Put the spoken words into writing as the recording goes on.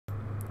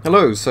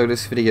Hello, so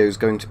this video is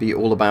going to be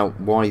all about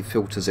why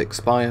filters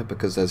expire,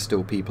 because there's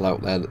still people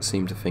out there that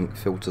seem to think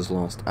filters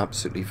last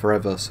absolutely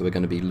forever, so we're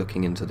going to be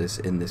looking into this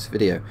in this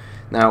video.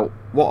 Now,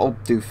 what I'll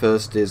do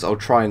first is I'll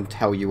try and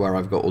tell you where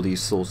I've got all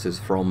these sources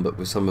from, but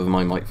with some of them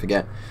I might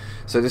forget.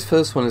 So this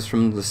first one is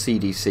from the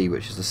CDC,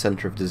 which is the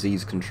Center of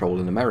Disease Control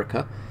in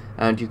America,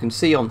 and you can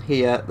see on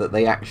here that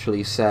they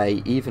actually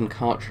say even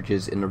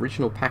cartridges in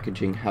original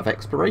packaging have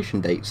expiration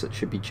dates that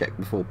should be checked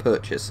before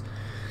purchase.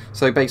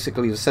 So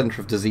basically the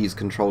Centre of Disease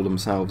Control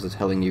themselves are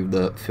telling you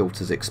that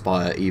filters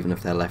expire even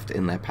if they're left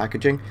in their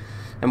packaging,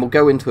 and we'll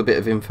go into a bit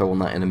of info on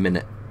that in a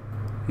minute.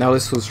 Now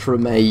this was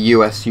from a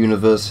US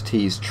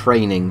university's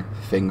training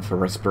thing for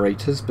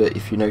respirators, but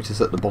if you notice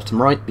at the bottom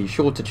right, be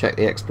sure to check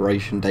the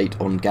expiration date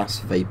on gas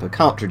vapor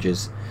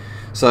cartridges.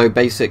 So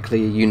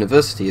basically a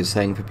university is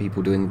saying for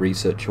people doing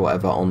research or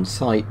whatever on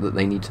site that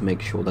they need to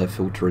make sure their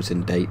filter is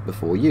in date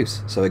before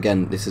use. So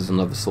again, this is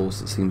another source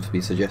that seems to be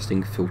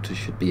suggesting filters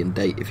should be in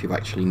date if you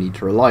actually need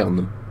to rely on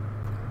them.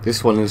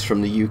 This one is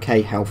from the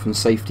UK Health and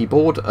Safety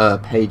Board,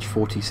 page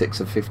 46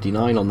 of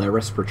 59 on their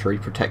respiratory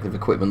protective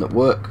equipment at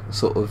work,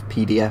 sort of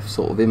PDF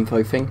sort of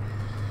info thing.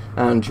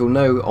 And you'll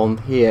know on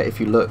here, if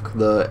you look,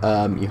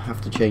 that you have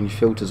to change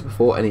filters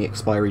before any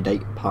expiry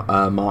date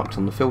marked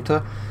on the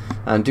filter,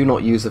 and do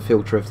not use the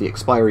filter if the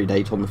expiry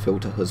date on the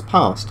filter has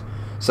passed.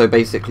 So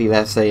basically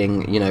they're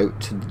saying, you know,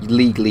 to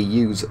legally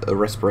use a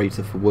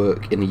respirator for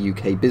work in a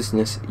UK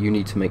business, you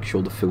need to make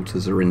sure the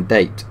filters are in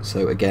date.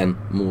 So again,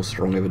 more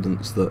strong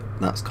evidence that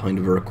that's kind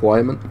of a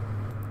requirement.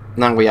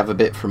 Now we have a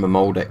bit from a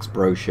Moldex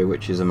brochure,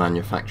 which is a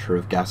manufacturer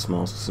of gas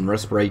masks and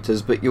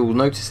respirators, but you'll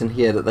notice in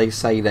here that they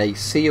say they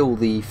seal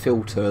the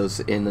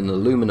filters in an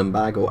aluminum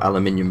bag or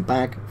aluminium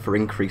bag for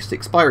increased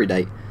expiry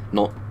date.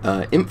 Not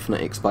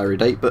infinite expiry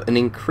date, but an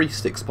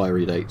increased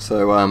expiry date.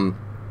 So,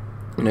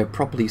 you know,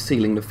 properly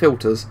sealing the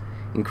filters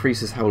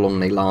increases how long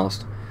they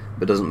last,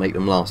 but doesn't make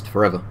them last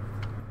forever.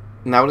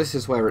 Now this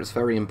is where it's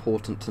very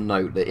important to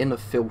note that in a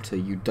filter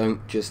you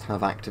don't just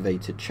have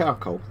activated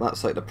charcoal.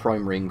 That's like the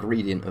primary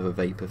ingredient of a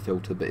vapor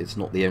filter, but it's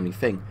not the only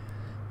thing.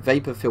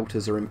 Vapor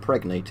filters are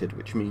impregnated,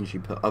 which means you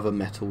put other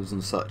metals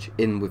and such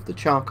in with the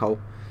charcoal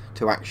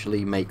to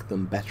actually make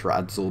them better at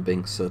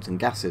absorbing certain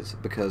gases,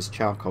 because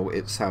charcoal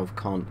itself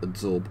can't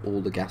absorb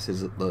all the gases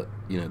that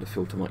the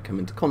filter might come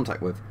into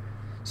contact with.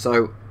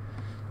 So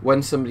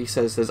when somebody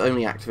says there's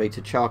only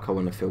activated charcoal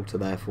in a filter,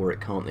 therefore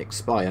it can't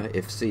expire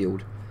if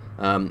sealed,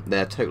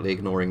 they're totally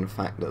ignoring the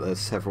fact that there's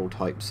several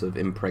types of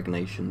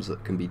impregnations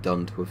that can be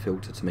done to a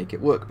filter to make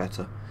it work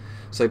better.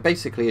 So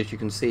basically, as you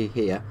can see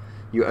here,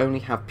 you only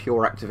have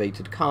pure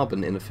activated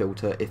carbon in a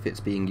filter if it's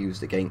being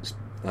used against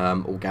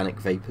organic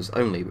vapors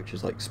only, which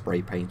is like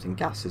spray painting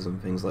gases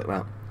and things like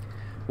that.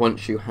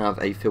 Once you have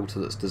a filter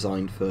that's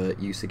designed for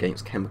use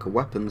against chemical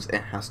weapons,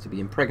 it has to be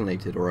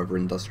impregnated or other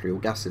industrial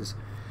gases,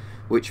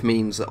 which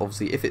means that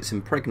obviously if it's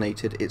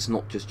impregnated, it's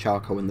not just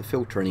charcoal in the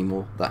filter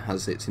anymore that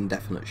has its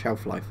indefinite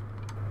shelf life.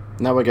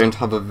 Now we're going to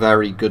have a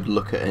very good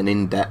look at an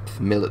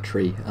in-depth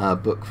military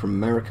book from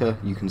America.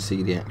 You can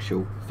see the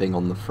actual thing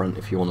on the front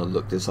if you want to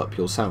look this up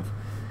yourself.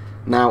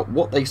 Now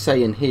what they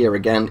say in here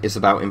again is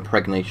about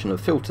impregnation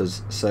of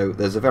filters. So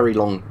there's a very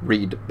long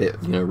read bit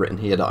written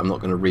here that I'm not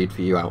going to read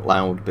for you out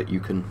loud, but you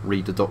can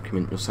read the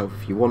document yourself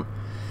if you want.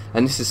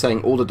 And this is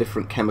saying all the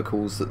different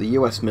chemicals that the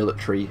US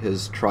military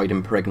has tried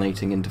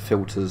impregnating into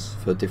filters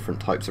for different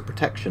types of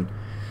protection.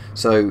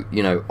 So,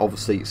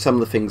 obviously some of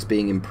the things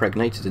being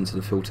impregnated into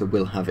the filter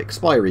will have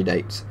expiry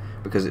dates,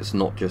 because it's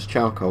not just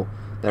charcoal.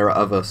 There are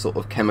other sort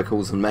of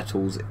chemicals and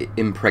metals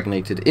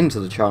impregnated into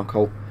the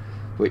charcoal,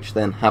 which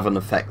then have an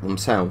effect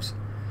themselves.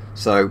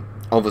 So,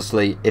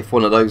 obviously, if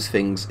one of those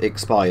things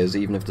expires,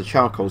 even if the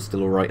charcoal's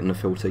still alright in the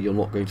filter, you're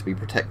not going to be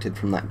protected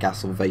from that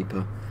gas or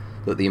vapour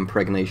that the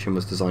impregnation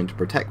was designed to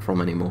protect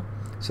from anymore.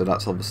 So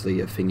that's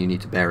obviously a thing you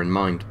need to bear in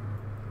mind.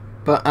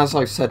 But as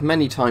I've said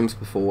many times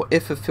before,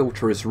 if a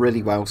filter is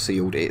really well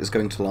sealed, it is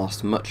going to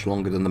last much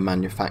longer than the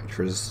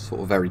manufacturer's sort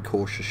of very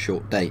cautious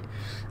short date.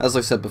 As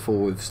I've said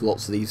before with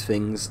lots of these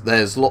things,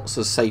 there's lots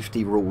of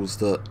safety rules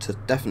that to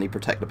definitely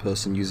protect the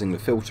person using the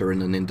filter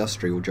in an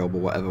industrial job or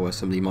whatever, where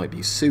somebody might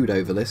be sued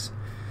over this.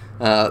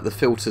 The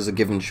filters are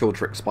given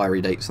shorter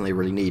expiry dates than they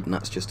really need, and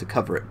that's just to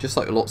cover it, just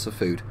like lots of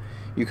food.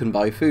 You can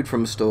buy food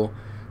from a store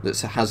that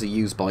has a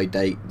use-by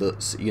date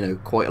that's,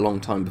 quite a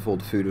long time before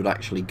the food would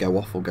actually go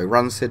off or go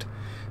rancid,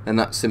 and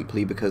that's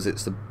simply because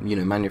it's the,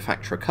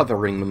 manufacturer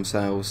covering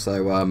themselves,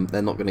 so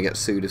they're not going to get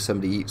sued if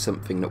somebody eats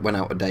something that went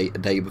out a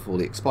day before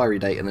the expiry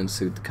date and then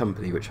sued the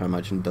company, which I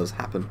imagine does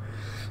happen.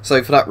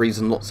 So for that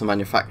reason, lots of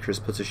manufacturers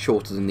put a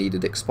shorter than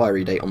needed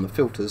expiry date on the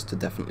filters to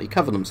definitely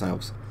cover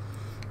themselves.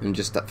 And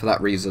just for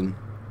that reason,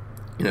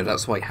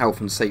 that's why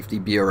health and safety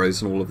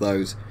bureaus and all of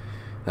those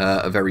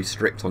are very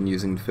strict on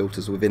using the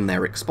filters within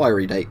their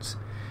expiry dates,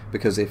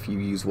 because if you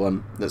use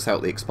one that's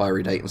out the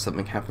expiry date and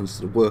something happens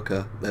to the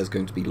worker, there's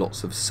going to be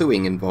lots of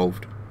suing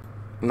involved.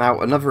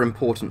 Now, another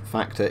important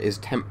factor is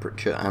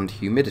temperature and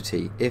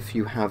humidity. If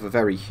you have a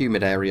very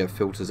humid area,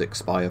 filters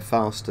expire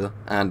faster,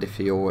 and if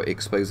you're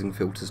exposing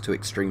filters to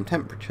extreme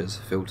temperatures,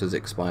 filters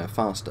expire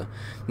faster.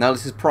 Now,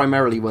 this is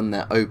primarily when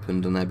they're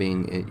opened and they're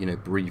being,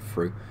 breathed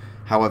through.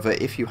 However,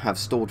 if you have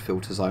stored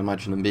filters, I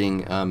imagine them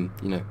being,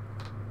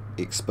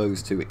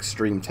 exposed to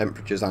extreme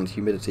temperatures and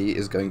humidity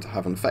is going to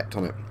have an effect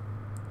on it,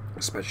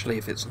 especially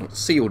if it's not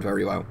sealed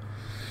very well.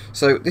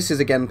 So this is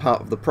again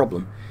part of the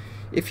problem.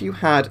 If you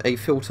had a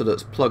filter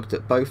that's plugged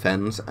at both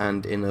ends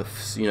and in a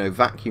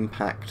vacuum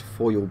packed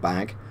foil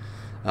bag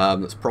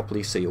that's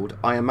properly sealed,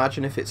 I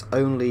imagine if it's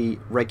only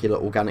regular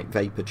organic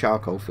vapor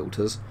charcoal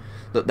filters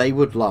that they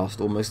would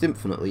last almost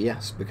infinitely,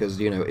 yes, because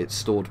it's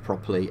stored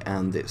properly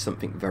and it's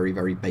something very,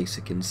 very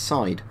basic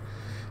inside.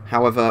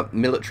 However,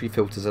 military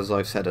filters, as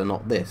I've said, are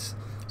not this.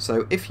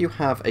 So if you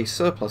have a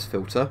surplus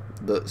filter,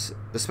 that's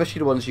especially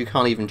the ones you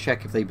can't even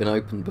check if they've been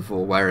opened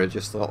before, where it's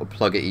just a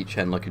plug at each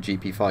end like a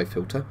GP5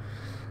 filter,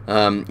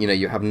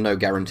 you have no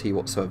guarantee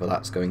whatsoever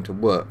that's going to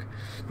work.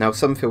 Now,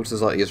 some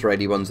filters like the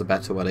Israeli ones are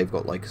better, where they've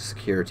got like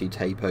security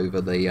tape over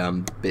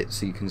the bits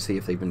so you can see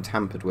if they've been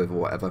tampered with or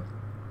whatever,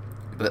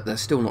 but they're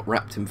still not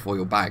wrapped in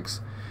foil bags.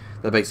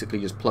 They're basically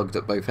just plugged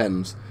at both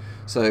ends.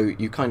 So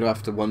you kind of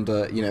have to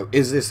wonder,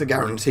 is this a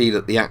guarantee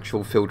that the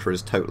actual filter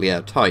is totally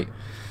airtight?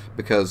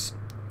 Because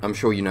I'm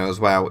sure you know as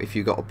well, if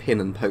you got a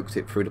pin and poked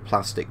it through the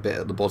plastic bit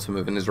at the bottom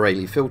of an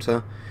Israeli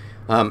filter,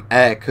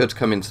 air could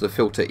come into the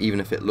filter even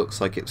if it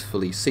looks like it's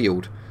fully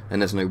sealed,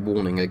 and there's no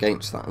warning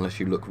against that unless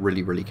you look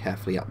really, really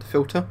carefully at the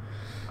filter.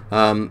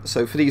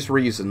 So for these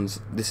reasons,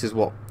 this is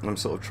what I'm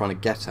sort of trying to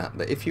get at,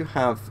 that if you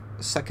have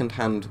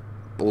second-hand,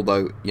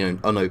 although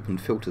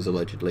unopened filters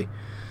allegedly,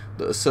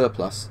 that are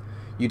surplus,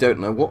 you don't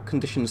know what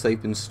conditions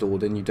they've been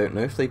stored in, you don't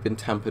know if they've been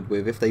tampered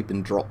with, if they've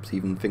been dropped,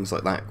 even things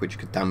like that, which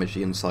could damage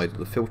the inside of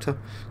the filter.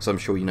 So I'm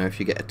sure if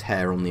you get a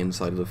tear on the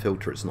inside of the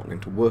filter, it's not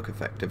going to work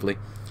effectively.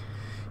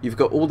 You've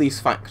got all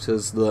these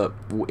factors that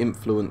will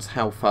influence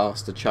how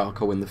fast the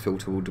charcoal in the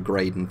filter will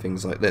degrade and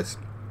things like this.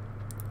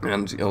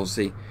 And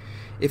obviously,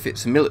 if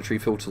it's a military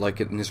filter like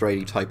an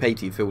Israeli Type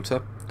 80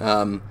 filter,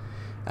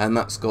 and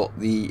that's got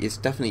it's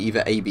definitely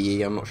either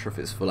ABE, I'm not sure if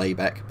it's full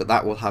ABEC, but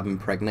that will have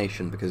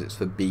impregnation because it's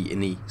for B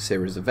and E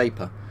series of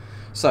vapor.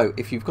 So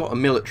if you've got a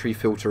military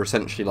filter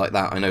essentially like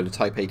that, I know the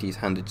Type 80 is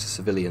handed to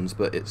civilians,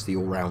 but it's the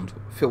all-round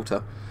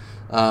filter.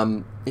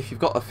 If you've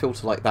got a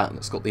filter like that and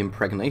it's got the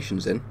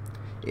impregnations in,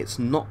 it's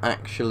not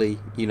actually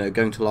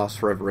going to last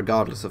forever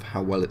regardless of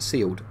how well it's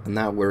sealed. And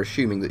now we're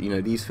assuming that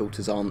these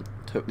filters aren't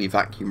totally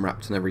vacuum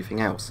wrapped and everything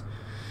else.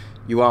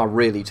 You are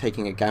really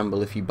taking a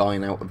gamble if you buy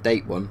an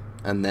out-of-date one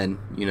and then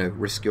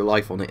risk your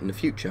life on it in the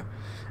future.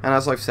 And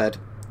as I've said,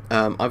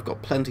 I've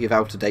got plenty of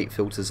out-of-date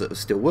filters that have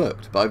still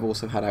worked, but I've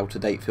also had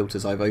out-of-date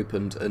filters I've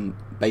opened and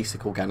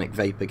basic organic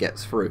vapor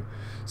gets through,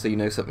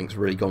 so something's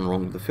really gone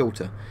wrong with the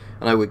filter.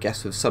 And I would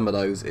guess with some of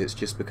those it's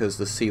just because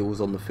the seals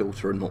on the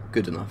filter are not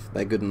good enough.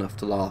 They're good enough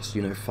to last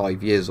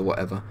 5 years or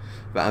whatever,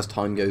 but as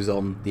time goes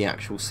on the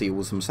actual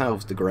seals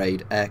themselves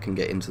degrade, air can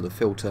get into the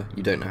filter,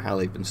 you don't know how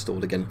they've been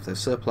stored again if they're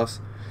surplus,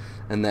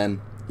 and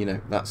then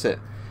that's it.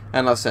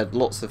 And as I said,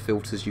 lots of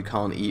filters you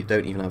don't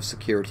even have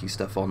security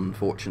stuff on,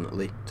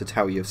 unfortunately, to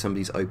tell you if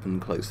somebody's opened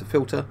and closed the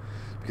filter.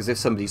 Because if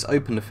somebody's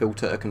opened the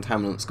filter, a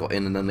contaminant's got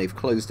in and then they've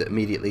closed it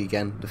immediately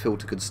again, the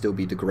filter could still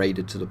be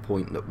degraded to the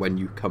point that when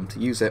you come to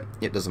use it,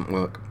 it doesn't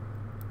work.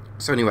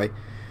 So anyway,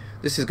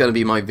 this is going to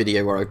be my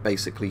video where I've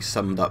basically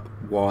summed up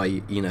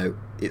why,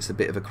 it's a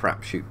bit of a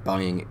crapshoot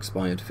buying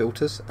expired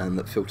filters, and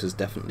that filters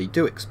definitely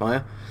do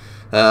expire.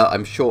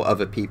 I'm sure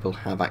other people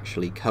have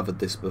actually covered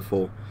this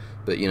before,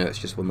 but it's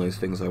just one of those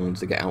things I wanted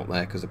to get out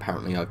there, because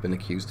apparently I've been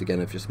accused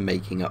again of just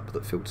making up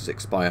that filters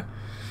expire.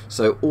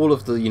 So all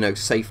of the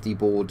safety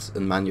boards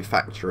and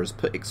manufacturers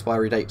put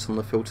expiry dates on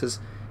the filters.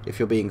 If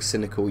you're being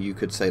cynical, you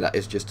could say that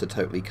is just to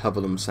totally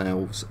cover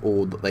themselves,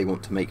 or that they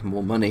want to make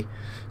more money.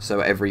 So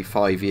every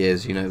 5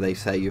 years, they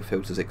say your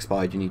filter's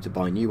expired, you need to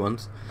buy new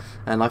ones.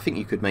 And I think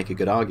you could make a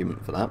good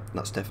argument for that.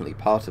 That's definitely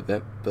part of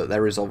it, but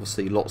there is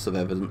obviously lots of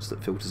evidence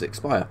that filters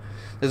expire.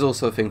 There's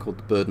also a thing called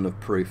the burden of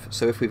proof.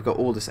 So if we've got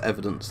all this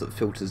evidence that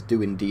filters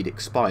do indeed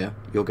expire,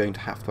 you're going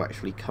to have to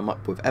actually come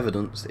up with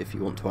evidence if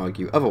you want to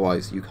argue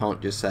otherwise. You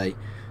can't just say,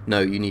 no,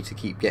 you need to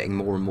keep getting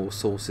more and more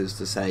sources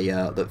to say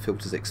that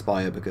filters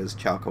expire because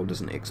charcoal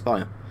doesn't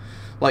expire.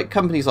 Like,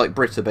 companies like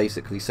Brita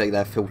basically say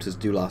their filters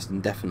do last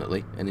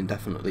indefinitely, and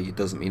indefinitely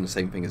doesn't mean the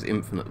same thing as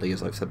infinitely,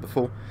 as I've said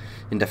before.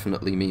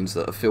 Indefinitely means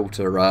that a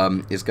filter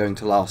is going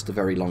to last a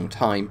very long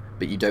time,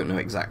 but you don't know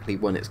exactly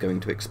when it's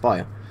going to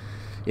expire.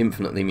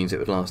 Infinitely means it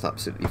would last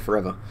absolutely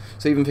forever.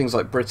 So even things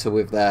like Brita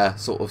with their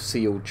sort of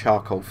sealed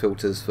charcoal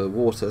filters for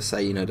water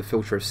say, the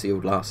filter is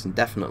sealed lasts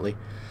indefinitely,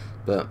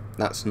 but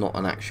that's not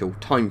an actual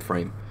time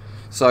frame.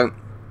 So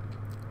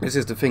this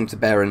is the thing to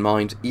bear in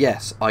mind.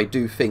 Yes, I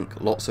do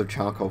think lots of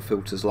charcoal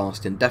filters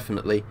last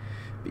indefinitely,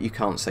 but you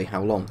can't say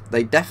how long.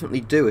 They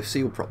definitely do, if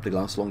sealed properly,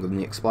 last longer than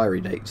the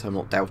expiry date, so I'm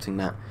not doubting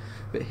that.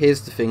 But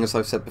here's the thing, as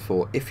I've said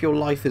before, if your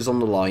life is on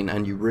the line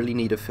and you really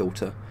need a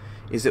filter,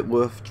 Is it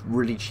worth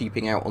really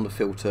cheaping out on the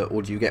filter,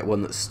 or do you get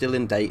one that's still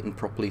in date and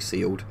properly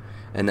sealed,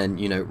 and then,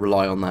 you know,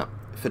 rely on that?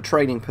 For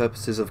training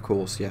purposes, of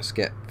course, yes,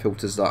 get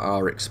filters that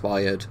are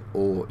expired,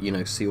 or, you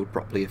know, sealed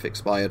properly if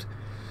expired.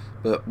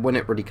 But when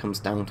it really comes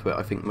down to it,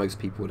 I think most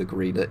people would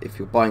agree that if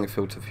you're buying a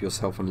filter for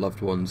yourself and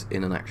loved ones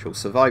in an actual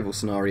survival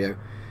scenario,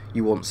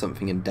 you want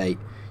something in date.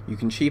 You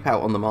can cheap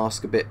out on the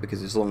mask a bit,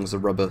 because as long as the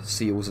rubber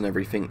seals and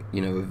everything,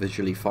 you know, are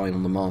visually fine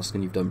on the mask,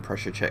 and you've done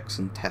pressure checks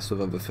and tests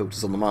with other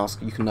filters on the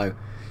mask, you can know,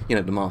 you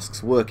know, the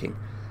mask's working.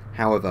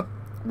 However,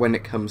 when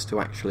it comes to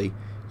actually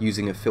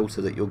using a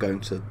filter that you're going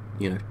to,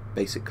 you know,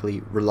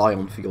 basically rely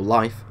on for your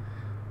life,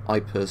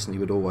 I personally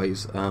would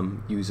always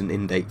use an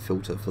in-date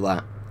filter for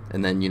that,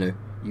 and then, you know,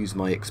 use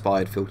my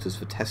expired filters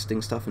for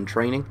testing stuff and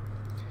training.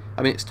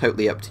 I mean, it's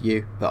totally up to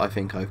you, but I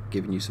think I've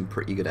given you some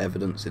pretty good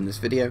evidence in this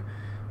video.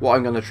 What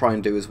I'm going to try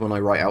and do is, when I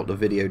write out the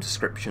video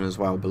description as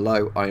well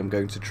below, I am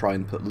going to try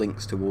and put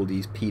links to all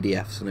these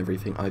PDFs and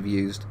everything I've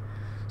used,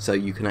 so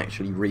you can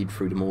actually read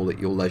through them all at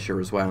your leisure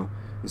as well,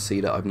 and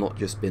see that I've not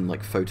just been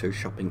like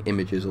photoshopping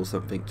images or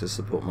something to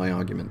support my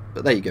argument.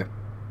 But there you go.